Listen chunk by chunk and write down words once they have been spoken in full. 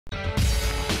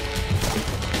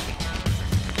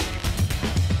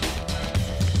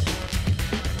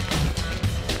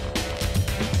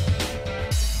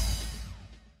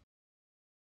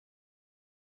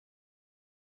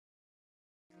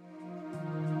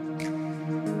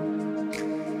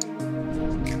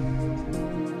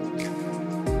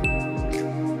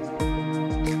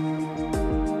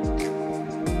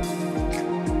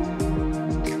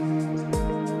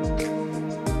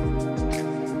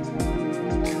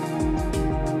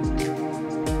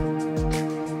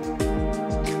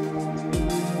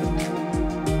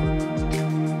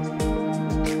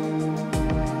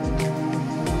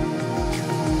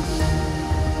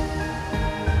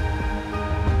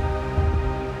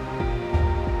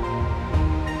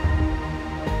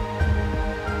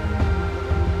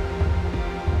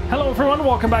everyone,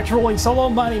 welcome back to Rolling Solo.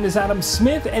 My name is Adam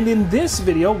Smith, and in this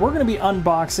video we're going to be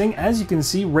unboxing, as you can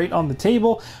see right on the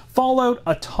table, Fallout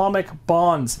Atomic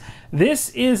Bonds. This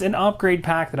is an upgrade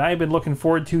pack that I've been looking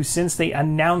forward to since they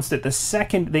announced it. The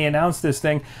second they announced this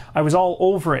thing, I was all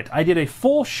over it. I did a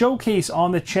full showcase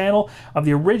on the channel of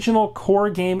the original core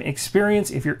game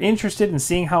experience. If you're interested in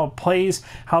seeing how it plays,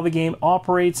 how the game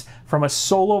operates from a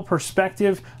solo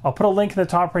perspective, I'll put a link in the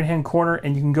top right hand corner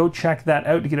and you can go check that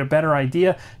out to get a better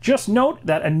idea. Just note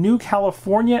that a new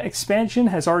California expansion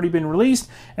has already been released,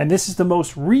 and this is the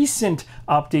most recent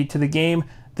update to the game.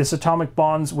 This Atomic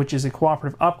Bonds, which is a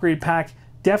cooperative upgrade pack,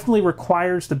 definitely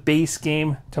requires the base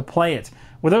game to play it.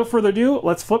 Without further ado,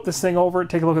 let's flip this thing over,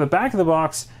 take a look at the back of the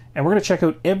box, and we're going to check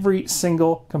out every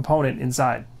single component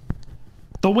inside.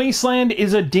 The Wasteland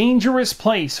is a dangerous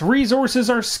place. Resources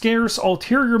are scarce,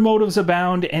 ulterior motives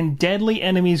abound, and deadly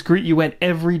enemies greet you at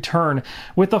every turn.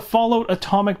 With the Fallout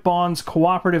Atomic Bonds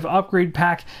cooperative upgrade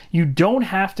pack, you don't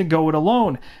have to go it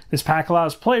alone. This pack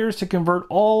allows players to convert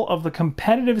all of the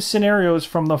competitive scenarios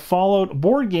from the Fallout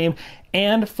board game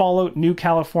and Fallout New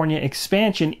California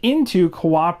expansion into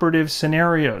cooperative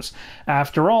scenarios.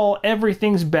 After all,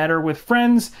 everything's better with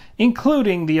friends,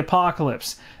 including the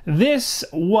apocalypse. This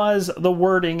was the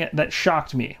wording that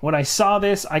shocked me. When I saw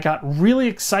this, I got really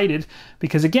excited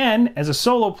because, again, as a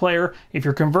solo player, if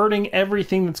you're converting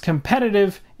everything that's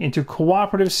competitive into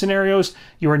cooperative scenarios,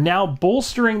 you are now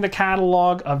bolstering the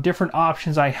catalog of different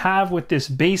options I have with this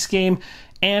base game.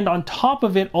 And on top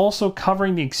of it, also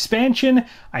covering the expansion,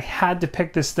 I had to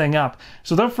pick this thing up.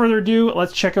 So without further ado,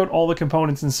 let's check out all the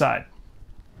components inside.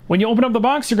 When you open up the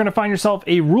box, you're going to find yourself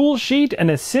a rule sheet, an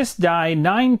assist die,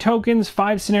 9 tokens,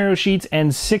 5 scenario sheets,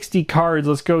 and 60 cards.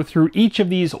 Let's go through each of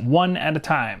these one at a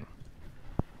time.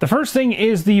 The first thing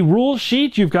is the rule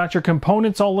sheet. You've got your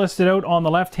components all listed out on the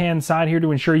left-hand side here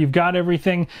to ensure you've got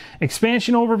everything.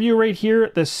 Expansion overview right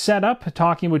here, the setup,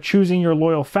 talking about choosing your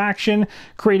loyal faction,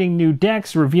 creating new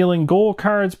decks, revealing goal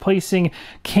cards, placing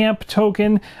camp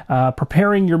token,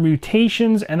 preparing your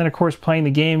mutations, and then of course playing the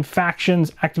game,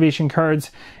 factions, activation cards,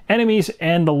 enemies,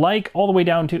 and the like, all the way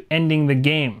down to ending the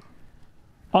game.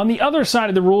 On the other side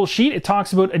of the rule sheet, it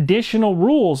talks about additional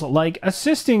rules, like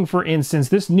assisting, for instance.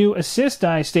 This new assist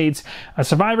die states, a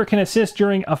survivor can assist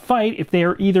during a fight if they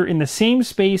are either in the same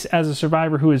space as a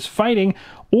survivor who is fighting,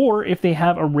 or if they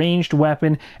have a ranged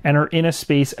weapon and are in a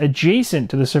space adjacent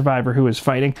to the survivor who is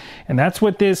fighting. And that's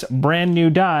what this brand new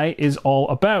die is all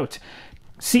about.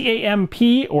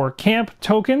 CAMP, or camp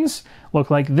tokens, look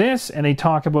like this, and they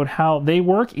talk about how they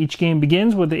work. Each game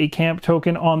begins with a camp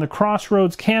token on the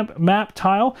Crossroads camp map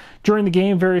tile. During the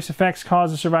game, various effects cause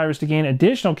the survivors to gain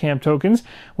additional camp tokens,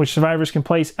 which survivors can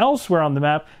place elsewhere on the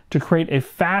map to create a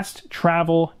fast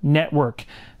travel network.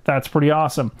 That's pretty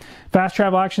awesome. Fast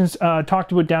travel actions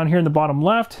talked about down here in the bottom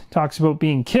left. Talks about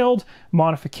being killed,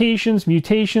 modifications,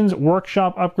 mutations,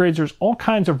 workshop upgrades. There's all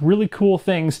kinds of really cool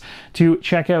things to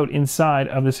check out inside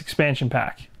of this expansion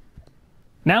pack.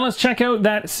 Now let's check out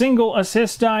that single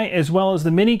assist die, as well as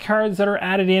the mini cards that are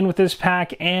added in with this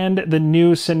pack and the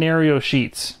new scenario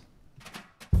sheets.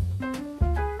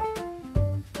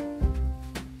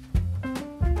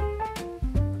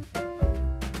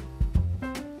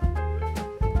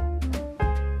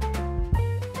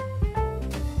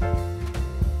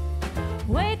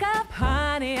 Wake up,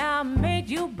 honey, I made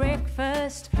you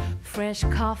breakfast, fresh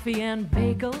coffee and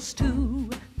bagels too.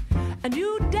 A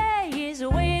new day is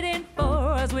waiting for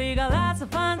us, we got lots of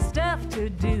fun stuff to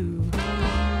do.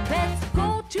 Let's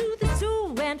go to the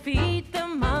zoo and feed the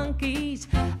monkeys,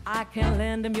 I can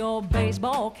lend them your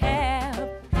baseball cap.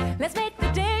 Let's make the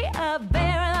day a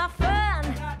barrel of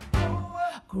fun,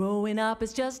 growing up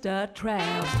is just a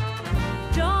trap.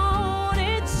 Don't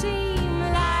it seem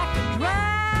like a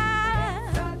drag?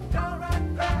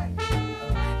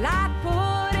 Like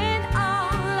putting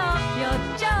all of your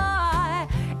joy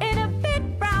in a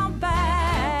big brown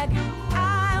bag.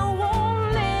 I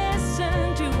won't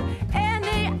listen to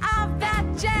any of that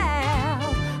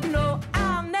jazz. No,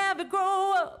 I'll never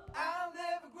grow up. I'll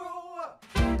never grow up.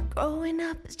 Growing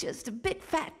up is just a big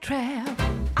fat trap.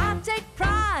 I take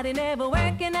pride in never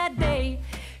working a day.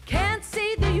 Can't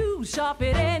see the use of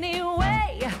it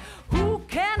anyway. Who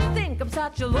can think I'm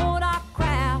such a load of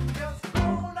crap?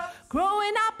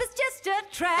 Growing up is just a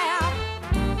trap.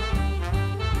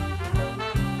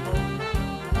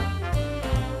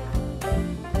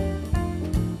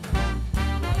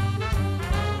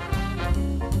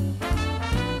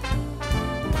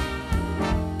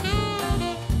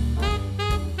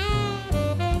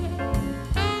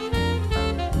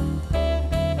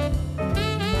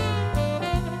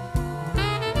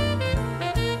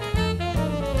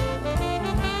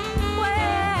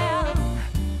 Well,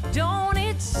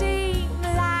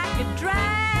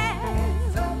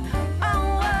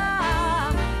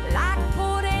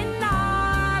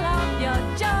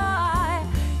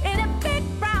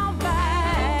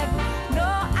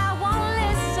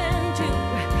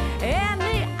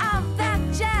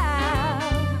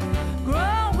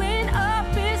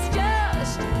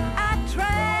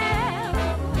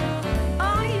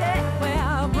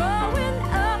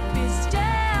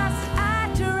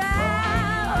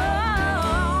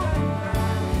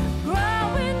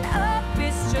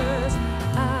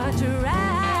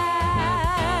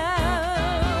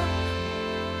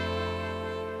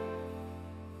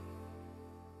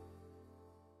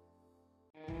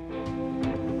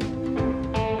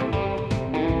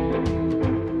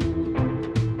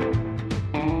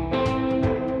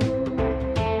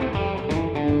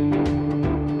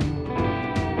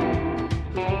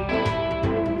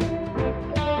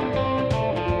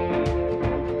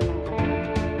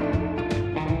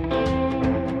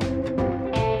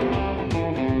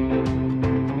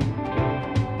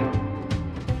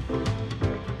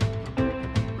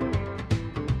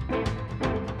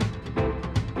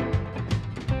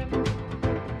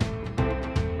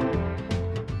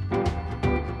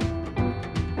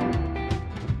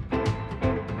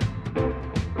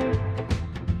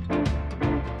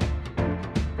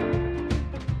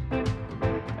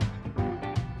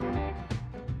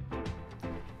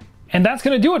 And that's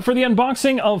going to do it for the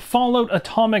unboxing of Fallout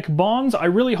Atomic Bonds. I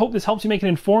really hope this helps you make an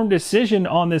informed decision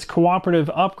on this cooperative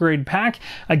upgrade pack.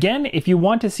 Again, if you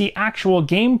want to see actual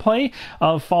gameplay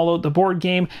of Fallout the board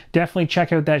game, definitely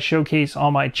check out that showcase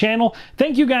on my channel.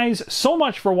 Thank you guys so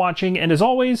much for watching, and as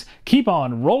always, keep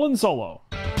on rolling solo.